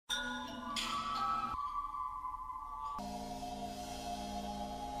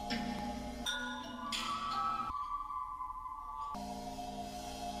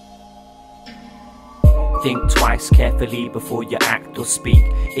Think twice carefully before you act or speak.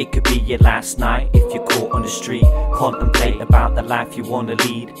 It could be your last night if you're caught on the street. Contemplate about the life you wanna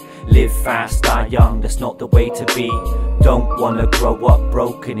lead. Live fast, die young, that's not the way to be. Don't wanna grow up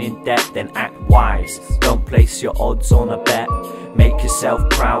broken in debt, then act wise. Don't place your odds on a bet. Make yourself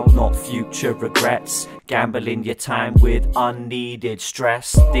proud, not future regrets. Gambling your time with unneeded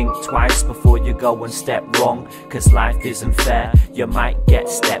stress. Think twice before you go and step wrong, cause life isn't fair. You might get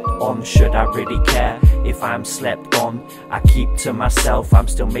stepped on, should I really care? If I'm slept on, I keep to myself, I'm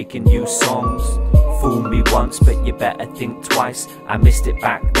still making new songs. Fool me once, but you better think twice. I missed it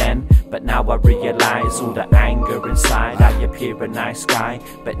back then, but now I realize all the anger inside. I appear a nice guy,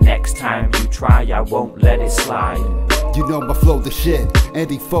 but next time you try, I won't let it slide. You know my flow the shit,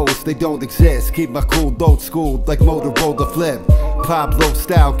 any foes, they don't exist. Keep my cool old school like Motorola flip. Pablo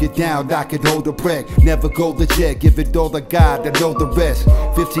style, get down, I can hold a brick. Never go legit, give it all I got, I know the rest.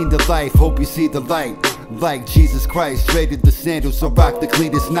 15 to life, hope you see the light. Like Jesus Christ, traded the sandals, so rock the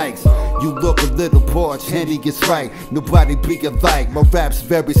cleanest Nikes. You look a little porch, Henny gets right. Nobody be alike, my rap's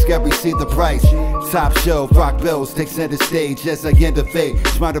very scary, see the price. Top shelf, rock bells, take center stage as I innovate.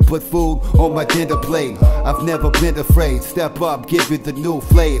 Trying to put food on my dinner plate. I've never been afraid, step up, give it the new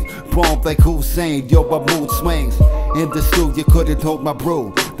flavor. Bomb like Hussein, yo, my mood swings. In the stew, you couldn't hold my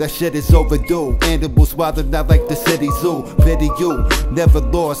brew. That shit is overdue. Animals wild not like the city zoo. Pity you, never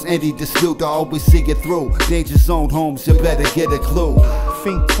lost any dispute. I always see it through. Danger zone homes, you better get a clue.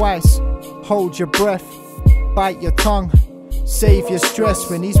 Think twice, hold your breath, bite your tongue, save your stress.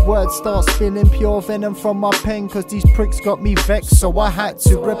 When these words start spilling pure venom from my pen, cause these pricks got me vexed, so I had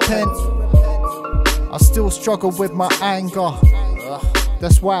to repent. I still struggle with my anger,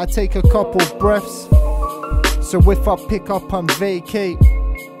 that's why I take a couple breaths. So if I pick up and vacate,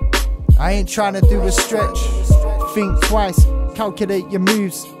 I ain't trying to do a stretch. Think twice, calculate your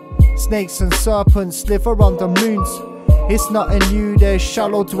moves. Snakes and serpents slither under moons. It's nothing new, there's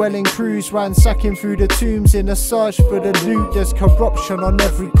shallow dwelling crews ransacking through the tombs in a search for the loot. There's corruption on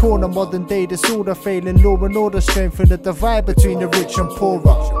every corner, modern day disorder, failing law and order, strengthen the divide between the rich and poorer.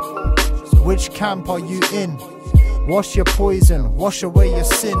 So which camp are you in? Wash your poison, wash away your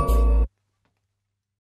sin.